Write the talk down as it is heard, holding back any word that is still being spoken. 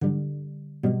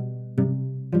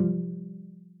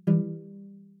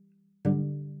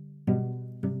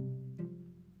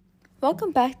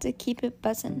Welcome back to Keep It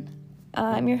Buzzin'.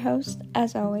 I'm your host,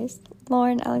 as always,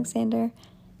 Lauren Alexander,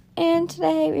 and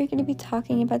today we're going to be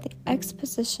talking about the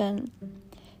exposition.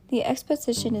 The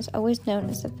exposition is always known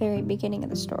as the very beginning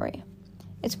of the story.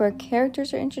 It's where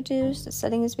characters are introduced, the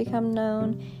setting has become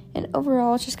known, and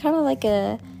overall it's just kind of like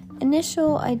a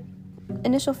initial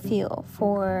feel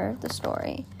for the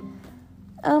story.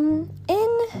 In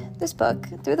this book,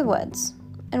 Through the Woods,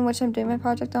 in which I'm doing my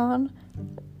project on,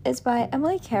 is by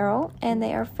Emily Carroll, and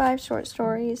they are 5 short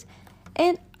stories,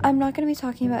 and I'm not going to be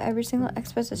talking about every single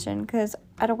exposition because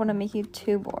I don't want to make you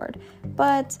too bored,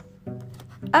 but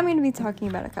I'm going to be talking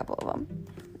about a couple of them.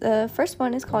 The first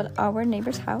one is called Our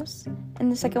Neighbor's House,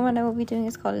 and the second one I will be doing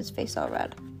is called His Face All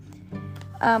Red.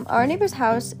 Our Neighbor's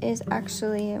House is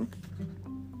actually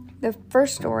the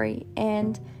first story,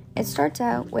 and it starts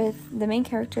out with the main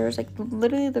characters, like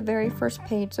literally the very first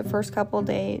page, the first couple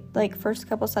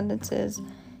sentences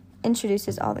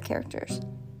introduces all the characters.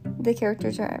 The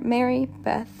characters are Mary,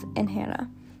 Beth, and Hannah.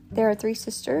 There are 3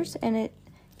 sisters, and it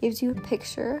gives you a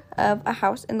picture of a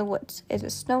house in the woods. It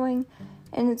is snowing,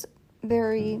 and it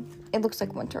looks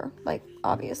like winter, like,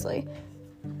 obviously.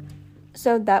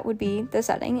 So that would be the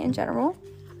setting in general.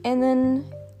 And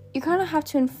then you kind of have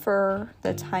to infer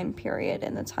the time period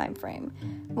and the time frame,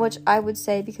 which I would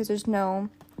say, because there's no,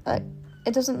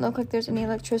 it doesn't look like there's any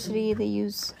electricity. They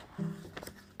use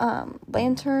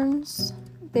lanterns.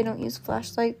 They don't use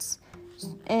flashlights,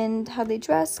 and how they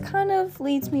dress kind of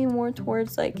leads me more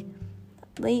towards like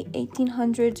late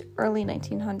 1800s, early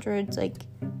 1900s, like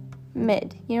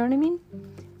mid, you know what I mean?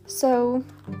 So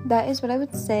that is what I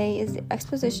would say is the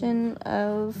exposition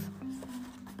of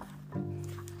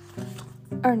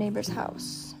Our Neighbor's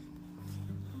House.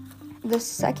 The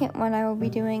second one I will be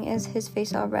doing is His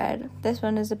Face All Red. This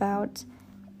one is about,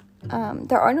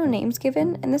 there are no names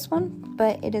given in this one,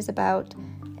 but it is about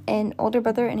an older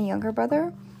brother and a younger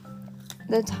brother.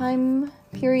 The time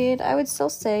period, I would still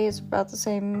say, is about the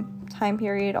same time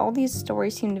period. All these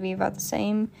stories seem to be about the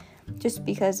same, just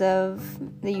because of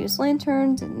they use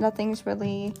lanterns. Nothing's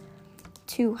really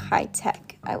too high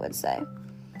tech, I would say.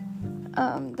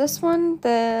 This one,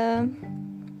 the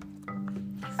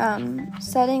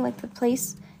setting, like the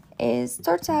place,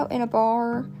 starts out in a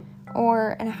bar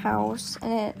or in a house,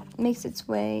 and it makes its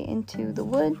way into the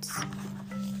woods,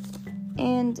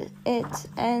 and it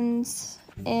ends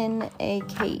in a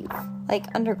cave, like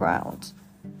underground.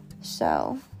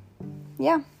 So,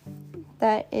 yeah,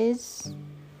 that is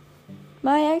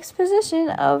my exposition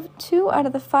of 2 out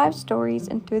of the 5 stories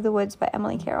in Through the Woods by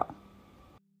Emily Carroll.